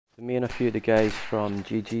Me and a few of the guys from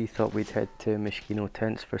GG thought we'd head to Myshkino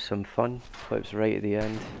tents for some fun. Clip's right at the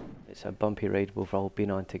end. It's a bumpy ride we've all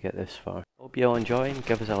been on to get this far. Hope you all enjoy and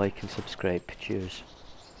give us a like and subscribe. Cheers.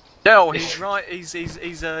 Del, he's right.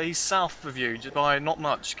 He's south of you, just by not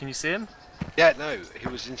much. Can you see him? Yeah, no, he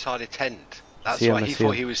was inside a tent. That's why he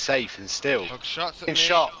thought he was safe and still. Look, shots at me.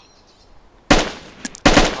 Shot.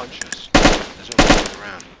 Conscious. There's nothing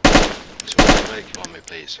around. So make it on me,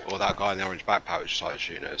 please. Or that guy in the orange backpack which started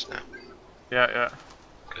shooting at us now. Yeah.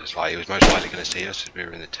 Because like he was most likely going to see us if we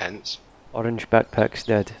were in the tents. Orange backpack's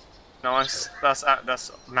dead. Nice. That's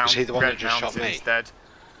Mount. Was he the one that Red just shot me? Mountain's dead.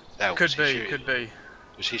 There, Could be.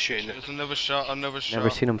 Was he shooting? There's another shot. Never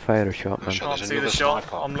seen him fire a shot, man. Can't see the shot.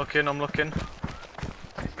 Sniper. I'm looking.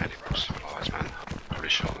 Many rocks supplies, man. Probably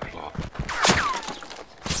shot on the floor.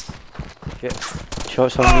 Shit.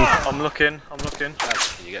 Shots on me. I'm looking. Dad,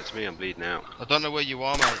 can you get to me? I'm bleeding out. I don't know where you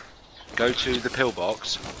are, mate. Go to the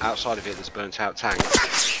pillbox. Outside of it, there's a burnt out tank.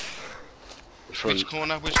 Which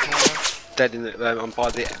corner? Dead in the. I'm by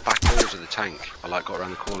the back doors of the tank. I like got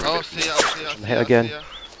around the corner. Oh, I see it. Hit again.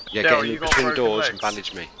 Yeah, get in between the doors and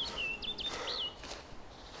bandage me.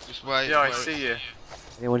 Just wait. Yeah, I see you.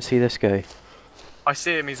 Anyone see this guy? I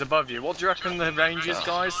see him. He's above you. What do you reckon the range is,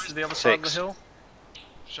 guys? To the other side of the hill.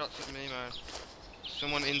 Shots at me, man.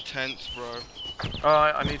 Someone in tents, bro.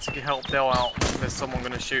 Alright, I need to help Del out. There's someone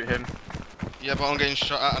gonna shoot him. Yeah, but I'm getting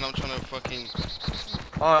shot at and I'm trying to fucking...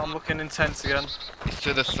 Alright, I'm looking in tents again. He's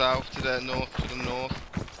to the south, to the north.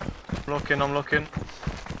 I'm looking.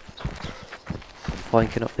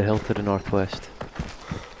 Flanking up the hill to the northwest.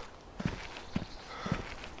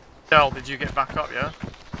 Del, did you get back up, yeah?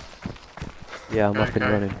 Yeah, I'm up and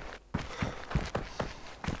running.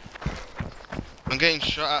 I'm getting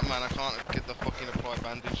shot at, man. I can't get the fucking apply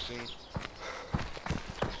bandage thing.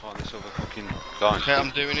 Find this other fucking guy. Okay,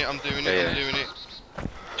 I'm doing it.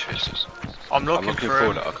 Jesus. I'm looking for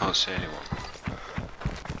him. I can't see anyone.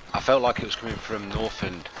 I felt like it was coming from north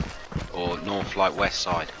end, or north like west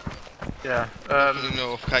side. Yeah.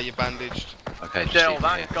 North. Okay, you're bandaged. Okay, just Del,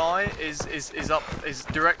 that guy is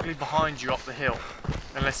directly behind you up the hill,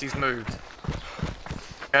 unless he's moved.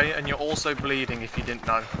 Okay, and you're also bleeding if you didn't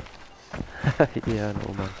know. Yeah, I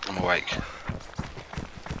know, man. I'm awake.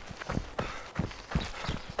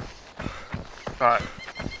 Right.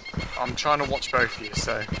 I'm trying to watch both of you,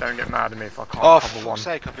 so don't get mad at me if I can't Oh, cover for one. fuck's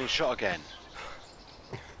sake, I've been shot again.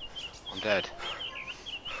 I'm dead.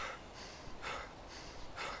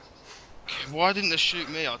 Why didn't they shoot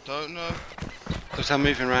me? I don't know. Because they're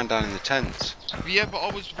moving around down in the tents. Yeah, but I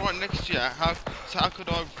was right next to you. How could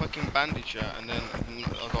I fucking bandage you and then I die?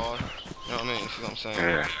 You know what I mean? See what I'm saying?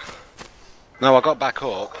 Yeah. No, I got back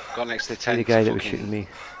up, got next to the tent. The guy that was shooting me.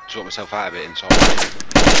 Sort myself out of it inside.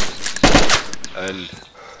 And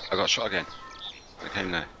I got shot again. I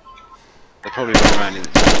came there. They're probably running around in the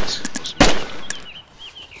tents or some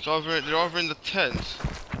shit. So they're either in the tent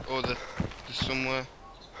or they're somewhere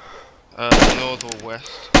north or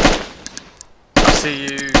west. I see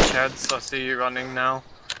you, Chads. I see you running now.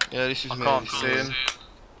 Yeah, this is me. I can't see him.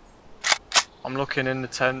 I'm looking in the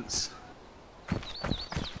tents.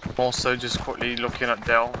 I'm also just quickly looking at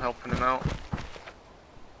Del, helping him out.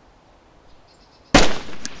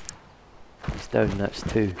 He's down, that's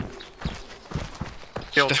two.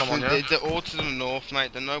 Killed someone, yeah? They're all to the north,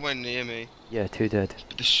 mate. They're nowhere near me. Yeah, two dead.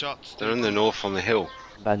 But the shots... They're in the north on the hill.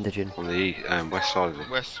 Bandaging. On the west side of it.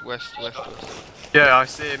 West. Yeah, I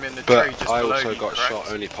see him in the tree But just I below also you, got correct?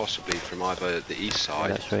 shot only possibly from either the east side.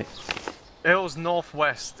 Yeah, that's right. It was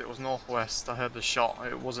northwest. I heard the shot.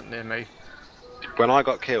 It wasn't near me. When I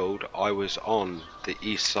got killed, I was on the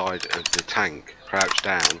east side of the tank, crouched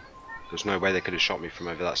down. There's no way they could have shot me from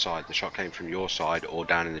over that side. The shot came from your side or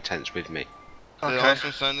down in the tents with me. Okay. Okay.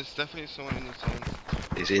 I'm saying there's definitely someone in the tent.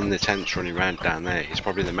 He's in the tents running around down there. He's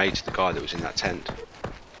probably the mate of the guy that was in that tent.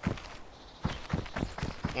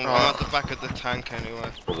 Well, I'm at the back of the tank anyway.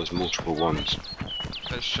 Well, there's multiple ones.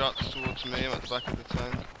 There's shots towards me. I'm at the back of the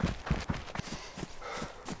tank.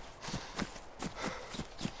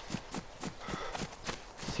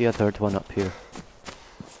 See a third one up here.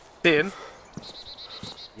 See him?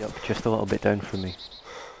 Yup, just a little bit down from me.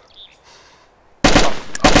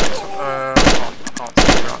 I can't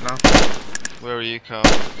see right now. Where are you, Carl?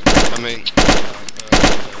 I mean...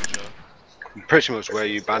 Pretty much where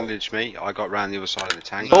you bandaged me, I got round the other side of the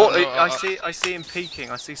tank. Oh, No, I see him peeking.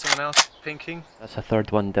 I see someone else pinking. That's a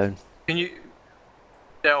third one down. Can you,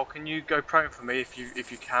 Del? Can you go prone for me if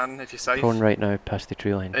you can, if you're safe? Prone right now, past the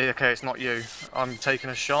tree line. Okay, it's not you. I'm taking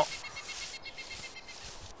a shot.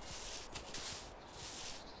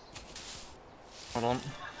 Hold on.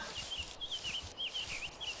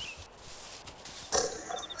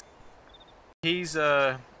 He's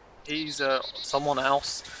someone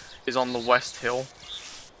else is on the west hill,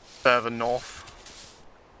 further north.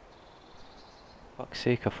 Fuck's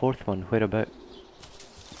sake, a fourth one, where about?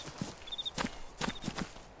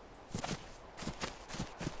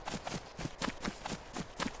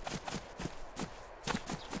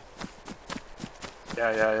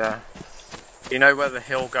 Yeah. You know where the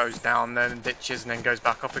hill goes down, then ditches, and then goes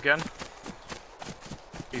back up again?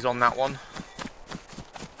 He's on that one.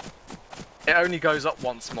 It only goes up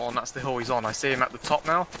once more, and that's the hill he's on. I see him at the top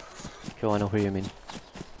now. Cool, I know who you mean.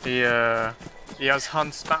 He has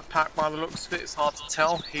Hunt's backpack by the looks of it. It's hard to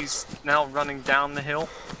tell. He's now running down the hill.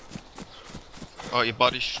 Oh, your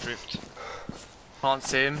body's stripped. Can't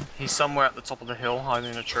see him. He's somewhere at the top of the hill,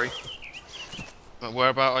 hiding in a tree. But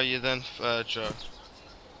whereabout are you then, Joe?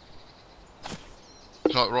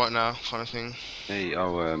 Like right now, kind of thing. Hey,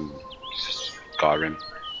 Skyrim.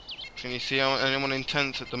 Can you see anyone in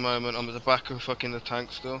tents at the moment? I'm at the back of fucking the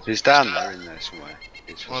tank still. He's down there in there somewhere.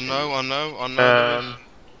 I know.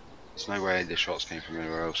 There's no way the shots came from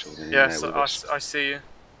anywhere else. Yes, I see you.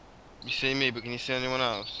 You see me, but can you see anyone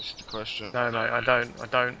else? This is the question. No, I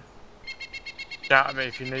don't. Shout at me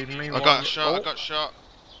if you need me. I got shot.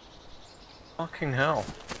 Fucking hell.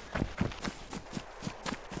 I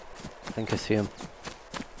think I see him.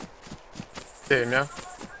 See him, yeah?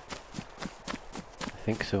 I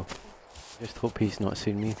think so. Just hope he's not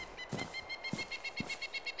seen me.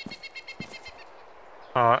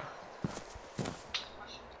 Alright.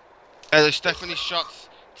 Hey, there's definitely shots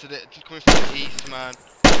coming from the east, man.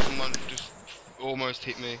 Someone just almost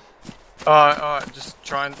hit me. Alright, just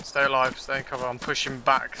try and stay alive, stay in cover. I'm pushing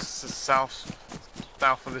back south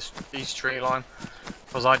of this east tree line.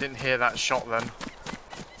 Because I didn't hear that shot then.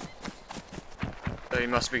 So he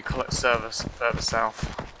must be further south.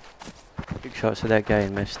 Took shots of that guy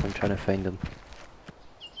and missed. I'm trying to find him.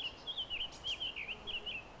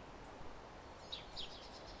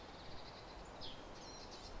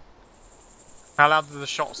 How loud did the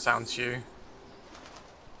shot sound to you?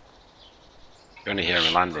 You only hear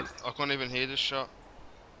him landing. I can't even hear the shot.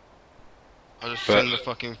 I just send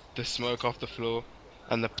the smoke off the floor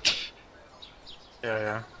and the.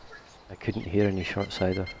 Yeah. I couldn't hear any shots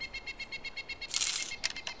either.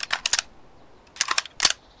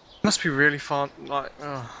 Must be really far, like,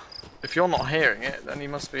 if you're not hearing it, then he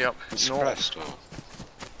must be up north. Or...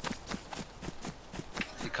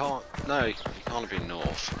 You can't have been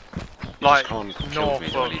north. You Like, just can't north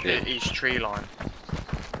kill me of the east tree line.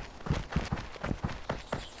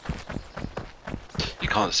 You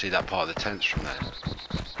can't see that part of the tents from there.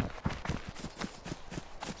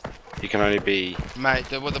 You can only be... Mate,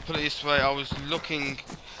 put it this way, I was looking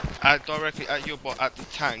directly at at the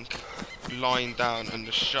tank, lying down, and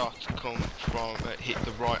the shot come from hit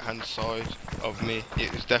the right hand side of me. It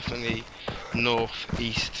was definitely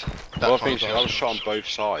northeast. Well, I was shot on both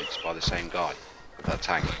sides by the same guy. That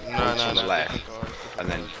tank. Once on the left, and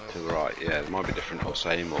then to the right. Yeah, it might be different or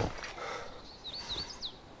same or.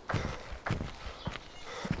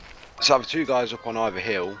 So I have two guys up on either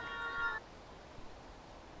hill.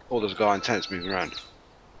 Or there's a guy in tents moving around.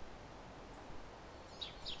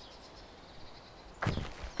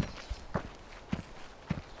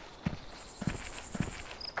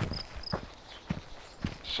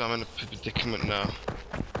 So I'm in a predicament now.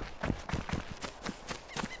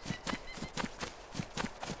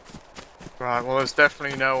 Right, well there's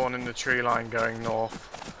definitely no one in the tree line going north.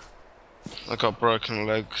 I got broken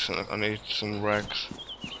legs and I need some rags.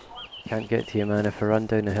 Can't get to you, man. If I run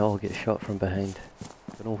down the hill, I'll get shot from behind.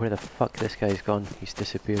 Don't know where the fuck this guy's gone. He's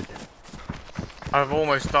disappeared. I've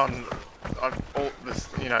almost done, this,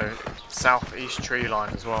 southeast tree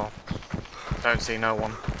line as well. Don't see no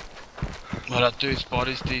one. Well, that dude's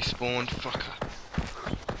body's despawned, fucker.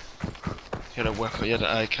 He had a weapon, he had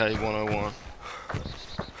an AK-101.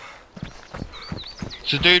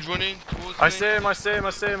 It's a dude running towards me. I see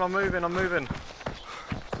him, I'm moving.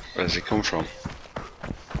 Where does he come from?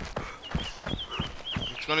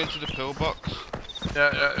 He's gone into the pillbox.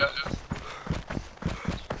 Yeah.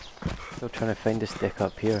 Still trying to find this dick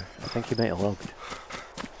up here. I think he might have logged.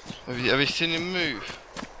 Have you seen him move?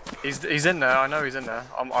 He's in there, I know he's in there.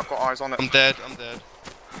 I've got eyes on it. I'm dead.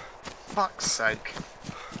 Fuck's sake.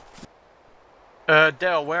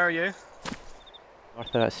 Dale, where are you? North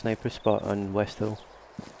of that sniper spot on West Hill.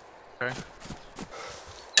 Okay.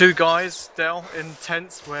 Two guys, Dale, in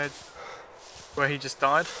tents where he just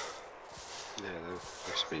died. Yeah, they've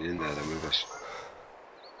just been in there then with us.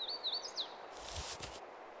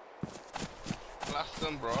 Blast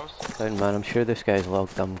them, bros. Down, man. I'm sure this guy's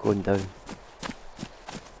logged. I'm going down.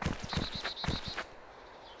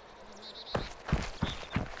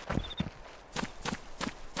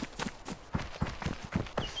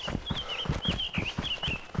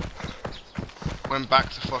 went back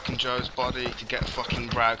to fucking Joe's body to get a fucking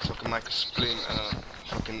rag so I can make a splint, and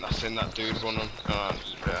fucking I seen that dude running,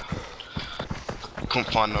 yeah.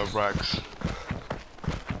 Couldn't find no rags.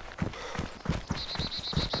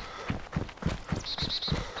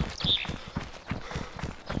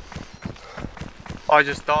 I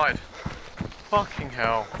just died. Fucking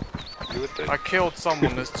hell. You would do. I killed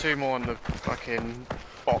someone, there's 2 more in the fucking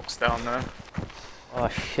box down there. Oh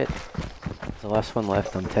shit. There's the last one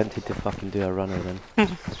left. I'm tempted to fucking do a runner then.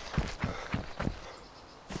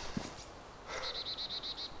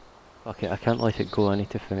 Fuck it, I can't let it go. I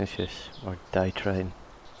need to finish this or die trying.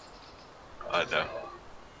 I know.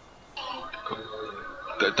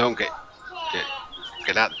 Don't get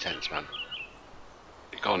out the tents, man.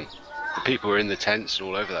 Get gone. The people were in the tents and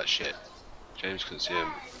all over that shit. James couldn't see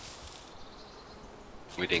them.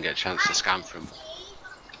 We didn't get a chance to scan for him.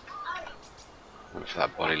 Went for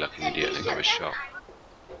that body looking idiot and give a shot.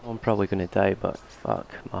 I'm probably gonna die, but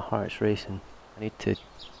fuck, my heart's racing. I need to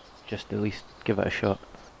just at least give it a shot.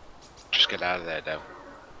 Just get out of there, Dale.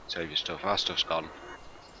 Save your stuff. Our stuff's gone.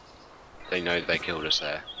 They know they killed us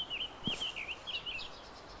there.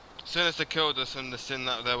 As soon as they killed us and they seen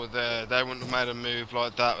that they were there, they wouldn't have made a move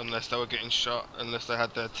like that unless they were getting shot, unless they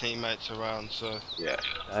had their teammates around, so... Yeah.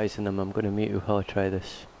 Eyes in them, I'm gonna mute you while I try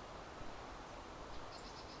this.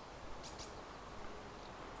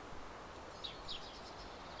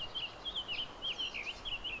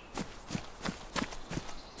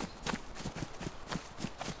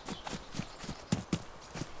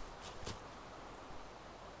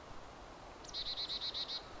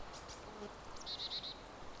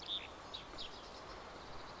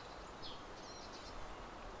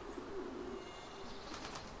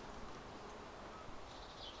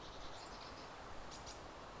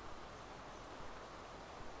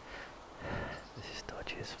 This is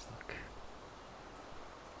dodgy as fuck.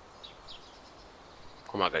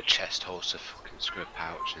 I might go chest holster, fucking screw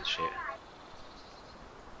pouch and shit.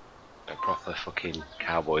 Go proper fucking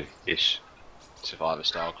cowboy-ish survivor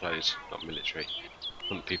style clothes, not military.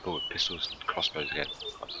 Hunt people with pistols and crossbows again.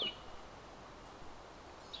 Quite fun.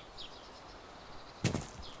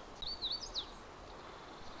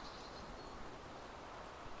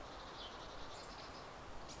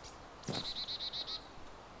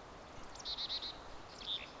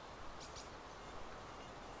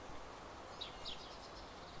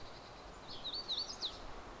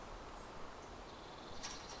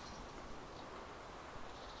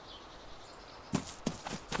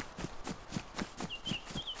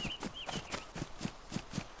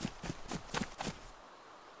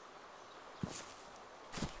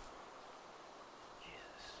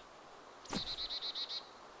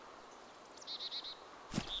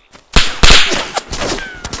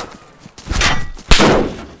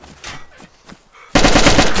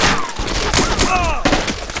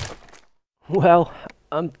 Well,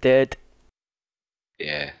 I'm dead.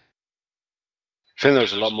 Yeah. I think there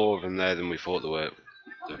was a lot more of them there than we thought there were,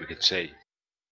 that we could see.